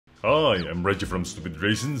Hi, I'm Reggie from Stupid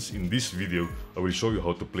Raisins. In this video, I will show you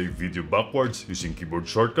how to play video backwards using keyboard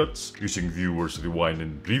shortcuts, using viewers rewind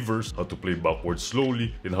and reverse, how to play backwards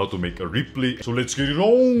slowly, and how to make a replay. So let's get it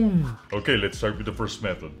on! Okay, let's start with the first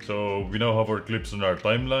method. So we now have our clips on our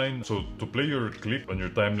timeline. So to play your clip on your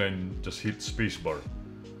timeline, just hit spacebar.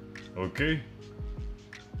 Okay?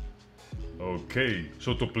 Okay,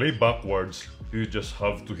 so to play backwards, you just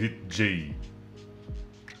have to hit J.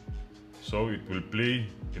 So it will play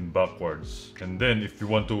in backwards. And then if you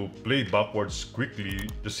want to play backwards quickly,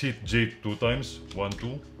 just hit J 2 times. 1,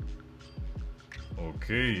 2.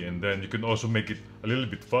 Okay, and then you can also make it a little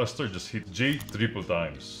bit faster. Just hit J triple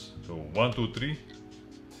times. So 1, 2, 3.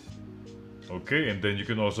 Okay, and then you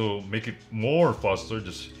can also make it more faster.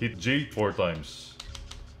 Just hit J 4 times.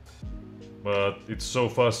 But it's so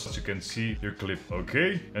fast as you can see your clip,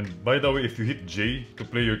 okay? And by the way, if you hit J to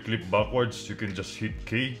play your clip backwards, you can just hit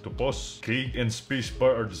K to pause. K and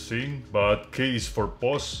spacebar are the same, but K is for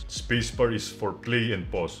pause, spacebar is for play and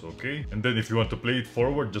pause, okay? And then if you want to play it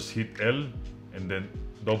forward, just hit L and then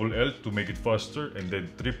double L to make it faster, and then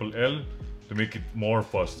triple L to make it more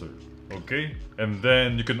faster. Okay, and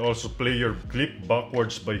then you can also play your clip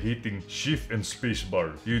backwards by hitting shift and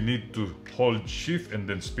spacebar. You need to hold shift and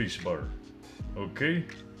then spacebar. Okay,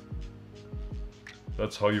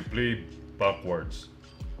 that's how you play backwards,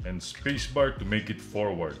 and spacebar to make it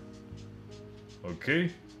forward.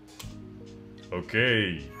 Okay,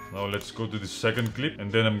 okay, now let's go to the second clip, and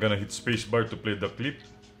then I'm gonna hit spacebar to play the clip.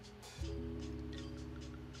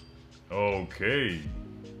 Okay,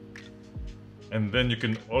 and then you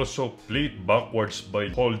can also play it backwards by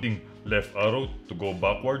holding left arrow to go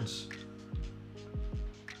backwards.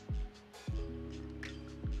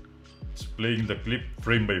 Playing the clip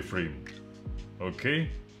frame by frame. Okay,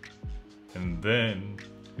 and then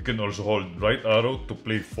you can also hold right arrow to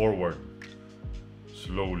play forward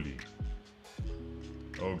slowly.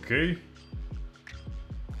 Okay,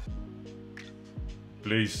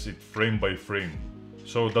 place it frame by frame.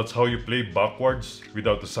 So that's how you play backwards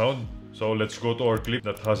without the sound. So let's go to our clip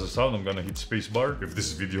that has a sound. I'm gonna hit spacebar. If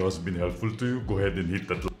this video has been helpful to you, go ahead and hit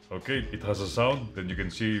that. Okay, it has a sound. Then you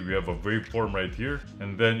can see we have a waveform right here.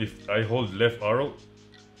 And then if I hold left arrow,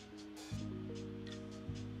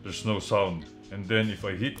 there's no sound. And then if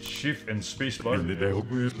I hit shift and spacebar,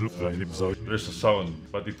 there's a sound,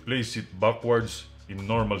 but it plays it backwards in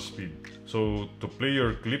normal speed. So to play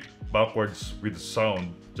your clip backwards with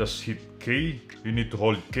sound, just hit K. You need to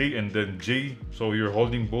hold K and then J. So you're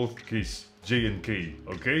holding both keys, J and K.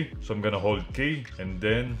 Okay, so I'm gonna hold K and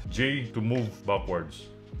then J to move backwards.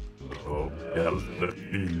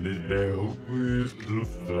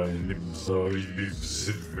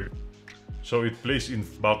 So it plays in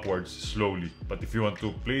backwards slowly, but if you want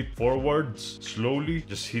to play it forwards slowly,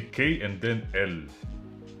 just hit K and then L.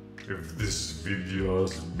 If this video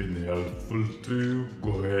has been helpful to you,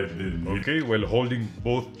 go ahead and hit. Okay, while holding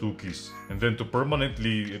both two keys. And then to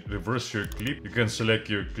permanently reverse your clip, you can select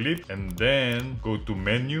your clip and then go to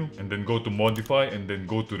menu and then go to modify and then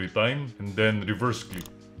go to retime and then reverse clip.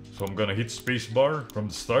 So I'm gonna hit spacebar from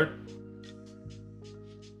the start.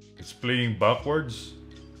 It's playing backwards.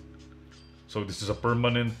 So this is a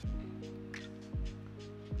permanent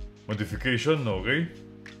modification, okay?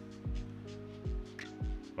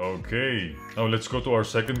 Okay, now let's go to our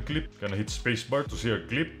second clip. Gonna hit spacebar to see our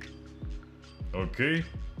clip. Okay.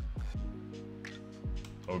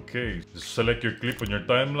 Okay, just select your clip on your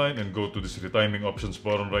timeline and go to this retiming options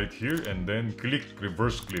button right here and then click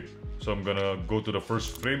reverse clip. So I'm gonna go to the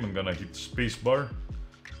first frame, I'm gonna hit spacebar.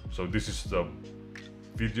 So this is the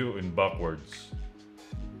video in backwards.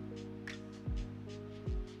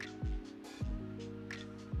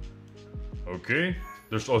 Okay,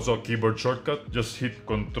 there's also a keyboard shortcut. Just hit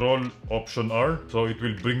Control Option R. So it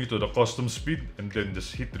will bring you to the custom speed and then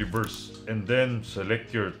just hit reverse and then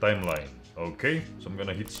select your timeline. Okay, so I'm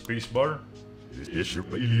gonna hit spacebar.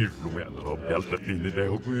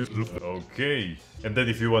 Okay, and then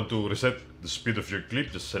if you want to reset the speed of your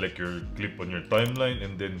clip, just select your clip on your timeline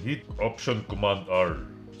and then hit Option Command R.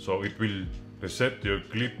 So it will reset your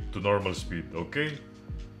clip to normal speed, okay?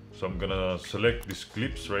 So I'm gonna select these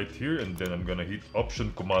clips right here and then I'm gonna hit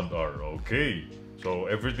Option Command R, okay? So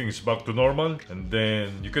everything is back to normal, and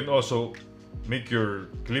then you can also make your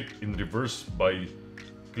clip in reverse by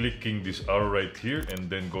clicking this arrow right here and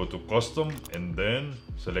then go to custom and then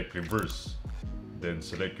select reverse. Then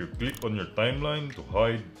select your clip on your timeline to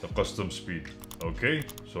hide the custom speed. Okay,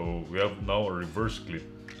 so we have now a reverse clip.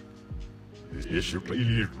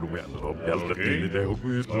 Okay.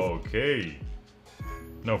 Okay.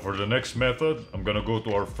 Now for the next method, I'm gonna go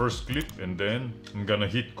to our first clip and then I'm gonna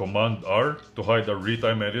hit Command R to hide our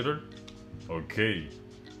retime editor. Okay.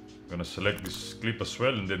 I'm gonna select this clip as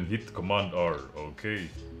well and then hit Command R. Okay.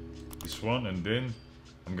 This one, and then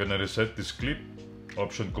I'm gonna reset this clip.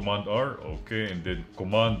 Option Command R. Okay, and then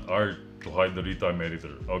Command R to hide the retime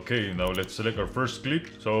editor. Okay, now let's select our first clip.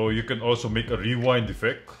 So you can also make a rewind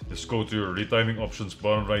effect. Just go to your retiming options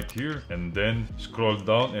button right here and then scroll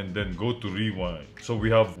down and then go to rewind. So we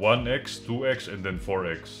have 1x, 2x, and then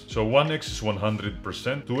 4x. So 1x is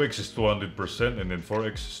 100%, 2x is 200%, and then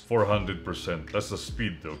 4x is 400%. That's the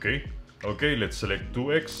speed, okay? Okay, let's select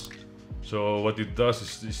 2x. So what it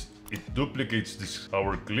does is it duplicates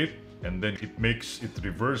our clip, and then it makes it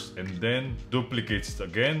reverse and then duplicates it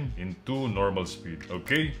again into normal speed.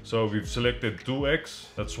 Okay, so we've selected 2x.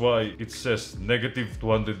 That's why it says negative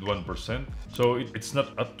 201%. So it's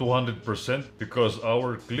not at 200% because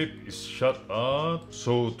our clip is shot at,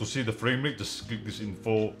 so to see the frame rate, just click this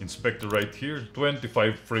info inspector right here,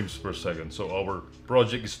 25 frames per second. So our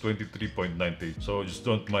project is 23.98, so just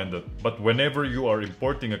don't mind that. But whenever you are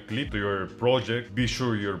importing a clip to your project, be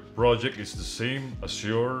sure your project is the same as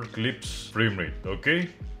your clip's frame rate, okay?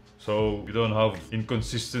 So we don't have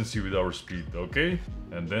inconsistency with our speed, okay?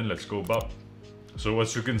 And then let's go back. So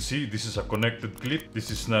as you can see, this is a connected clip.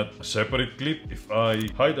 This is not a separate clip. If I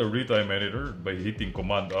hide a retime editor by hitting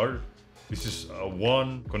Command R, this is a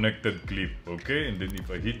one connected clip, okay? And then if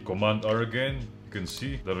I hit Command R again, you can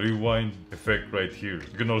see the rewind effect right here.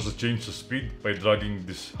 You can also change the speed by dragging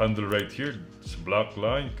this handle right here. This black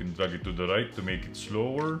line, you can drag it to the right to make it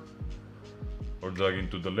slower, or drag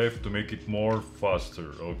it to the left to make it more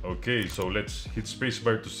faster. Okay, so let's hit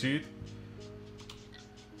spacebar to see it.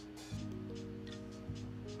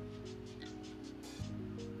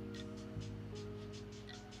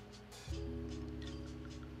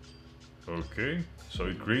 Okay, so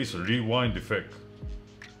it creates a rewind effect.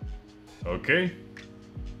 Okay.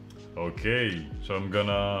 Okay, so I'm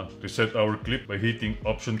gonna reset our clip by hitting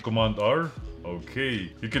Option Command R.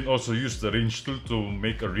 Okay, you can also use the range tool to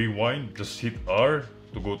make a rewind. Just hit R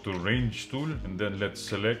to go to range tool and then let's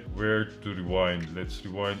select where to rewind. Let's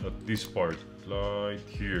rewind at this part, right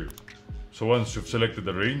here. So once you've selected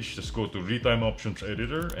the range, just go to retime options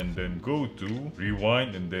editor and then go to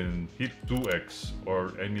rewind and then hit 2x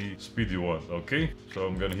or any speed you want. Okay, so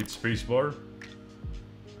I'm gonna hit spacebar.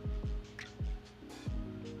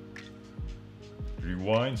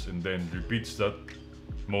 Rewinds and then repeats that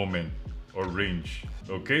moment or range.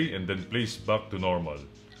 Okay, and then place back to normal.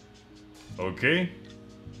 Okay.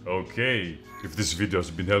 Okay, if this video has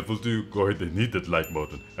been helpful to you, go ahead and hit that like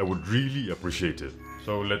button. I would really appreciate it.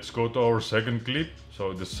 So let's go to our second clip.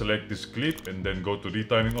 So just select this clip and then go to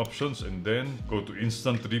retiming options and then go to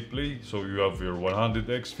instant replay. So you have your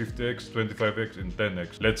 100x, 50x, 25x, and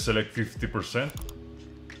 10x. Let's select 50%.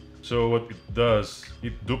 So what it does,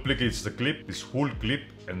 it duplicates the clip, this whole clip,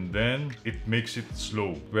 and then it makes it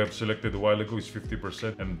slow. We have selected a while ago is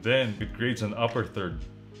 50%, and then it creates an upper third.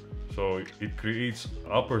 So it creates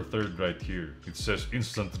upper third right here. It says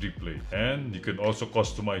instant replay, and you can also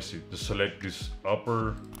customize it. Just select this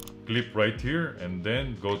upper clip right here and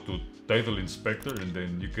then go to title inspector, and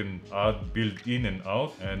then you can add build in and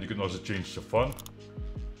out, and you can also change the font.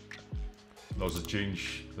 You can also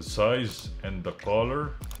change the size and the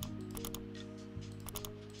color.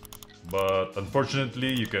 But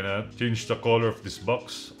unfortunately, you cannot change the color of this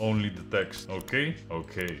box, only the text. Okay?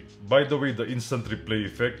 Okay. By the way, the instant replay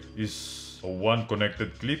effect is a one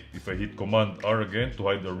connected clip. If I hit Command R again to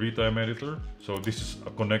hide the retime editor. So this is a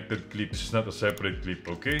connected clip. This is not a separate clip.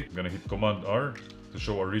 Okay? I'm gonna hit Command R to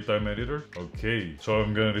show our retime editor. Okay, so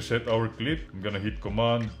I'm gonna reset our clip. I'm gonna hit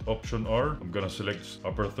Command Option R. I'm gonna select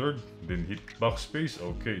upper third, then hit backspace.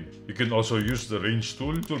 Okay, you can also use the range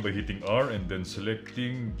tool by hitting R and then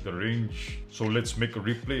selecting the range. So let's make a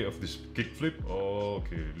replay of this kickflip.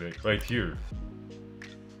 Okay, like right here.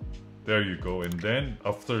 There you go, and then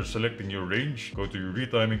after selecting your range, go to your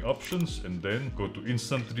retiming options and then go to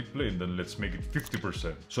instant replay, and then let's make it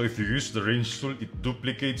 50%. So if you use the range tool, it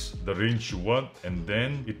duplicates the range you want and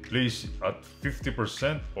then it plays at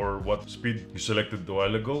 50% or what speed you selected a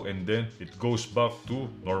while ago, and then it goes back to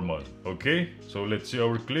normal. Okay, so let's see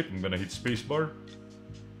our clip. I'm gonna hit spacebar.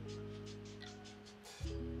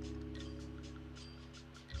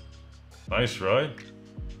 Nice, right?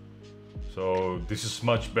 So this is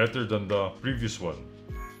much better than the previous one.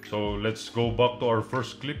 So let's go back to our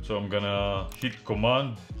first clip. So I'm gonna hit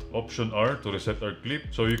Command Option R to reset our clip.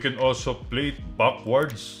 So you can also play it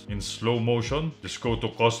backwards in slow motion. Just go to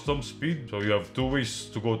custom speed. So you have two ways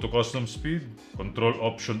to go to custom speed. Control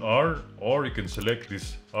Option R, or you can select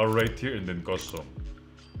this R right here and then custom.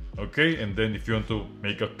 Okay, and then if you want to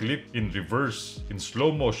make a clip in reverse, in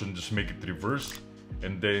slow motion, just make it reverse.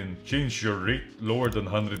 And then change your rate lower than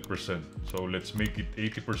 100%. So let's make it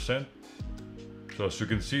 80%. So as you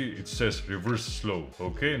can see, it says reverse slow.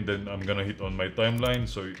 Okay, and then I'm gonna hit on my timeline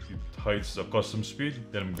so it hides the custom speed.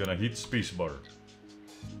 Then I'm gonna hit spacebar.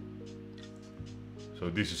 So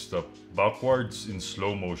this is the backwards in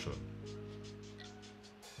slow motion.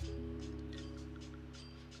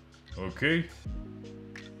 Okay.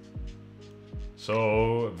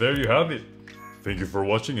 So there you have it. Thank you for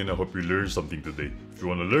watching and I hope you learned something today. If you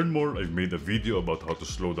want to learn more, I've made a video about how to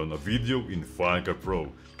slow down a video in Final Cut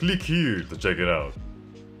Pro. Click here to check it out.